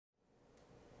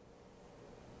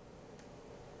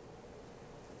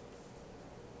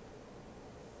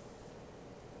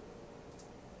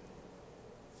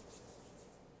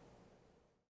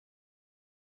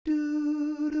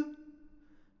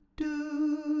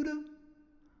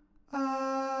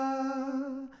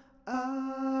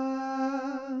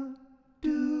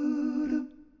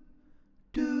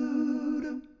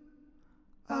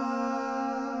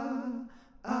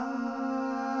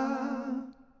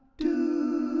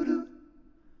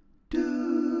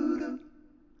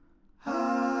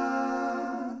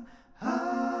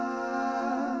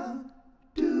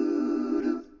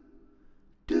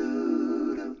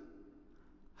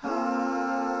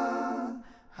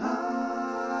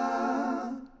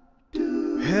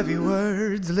Heavy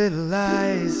words, little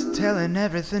lies, telling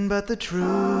everything but the truth,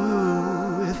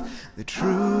 the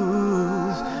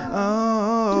truth.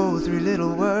 Oh, three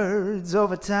little words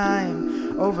over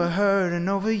time, overheard and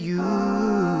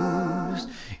overused,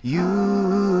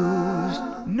 used.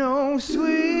 No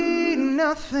sweet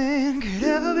nothing could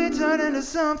ever be turned into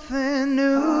something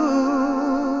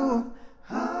new.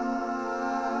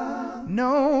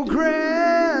 No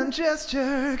grand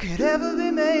gesture could ever be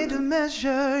made to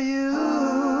measure you.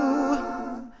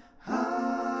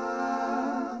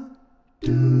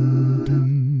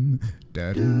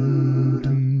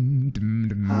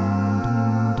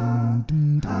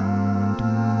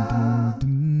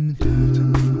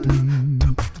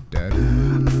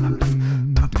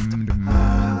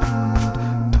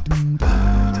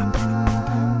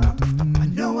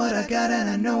 And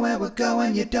I know where we're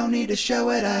going. You don't need to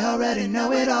show it, I already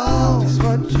know it all. It's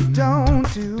what you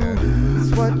don't do,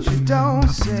 it's what you don't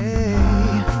say.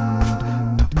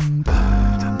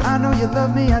 I know you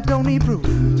love me, I don't need proof.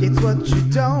 It's what you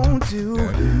don't do,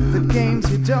 the games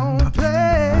you don't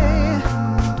play.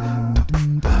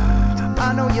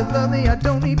 I know you love me, I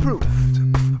don't need proof.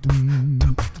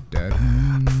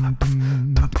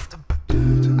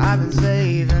 I've been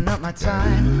saving up my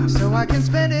time so I can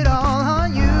spend it all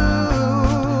on you.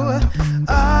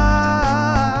 All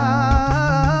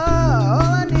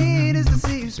I need is to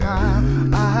see you smile.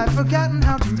 I've forgotten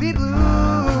how to be blue.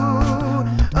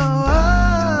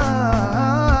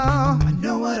 I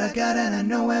know what I got and I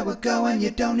know where we're going.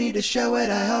 You don't need to show it,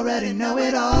 I already know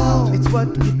it all. It's what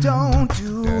you don't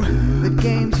do, the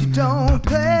games you don't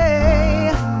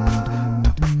play.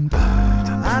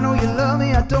 I know you love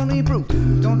me, I don't need proof.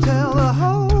 Don't tell the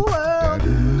whole world,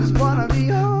 just wanna be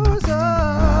yours.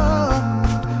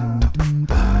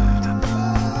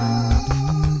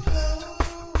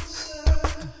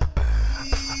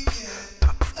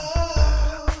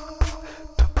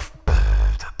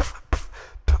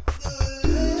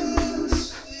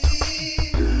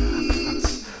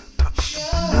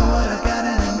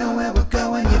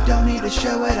 Don't need to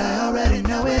show it, I already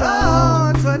know it all.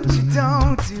 Oh, it's what you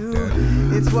don't do,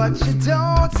 it's what you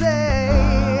don't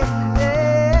say.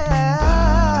 Yeah,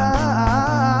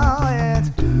 it's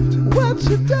what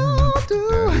you don't do,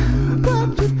 what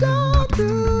you don't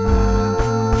do.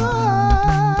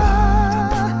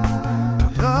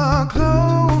 The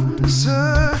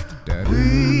closer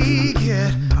we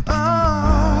get,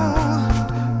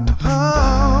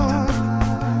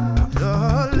 the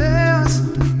less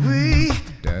we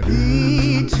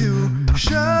need to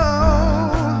show.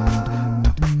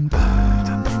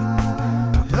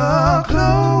 The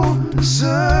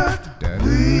closer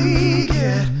we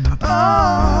get,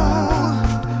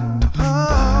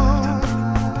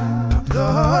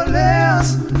 the less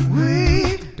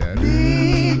we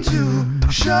need to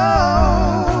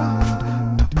show.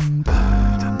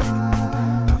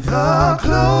 The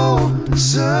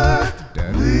closer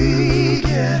we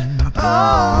get,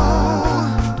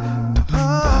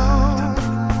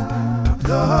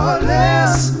 the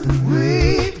less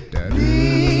we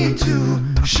need to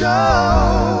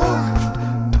show.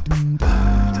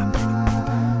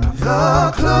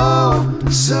 The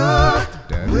closer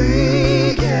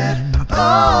we get,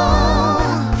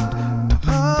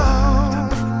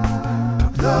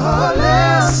 the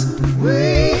less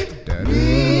we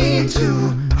need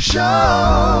to show.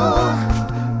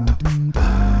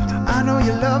 I know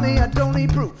you love me, I don't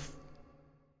need proof.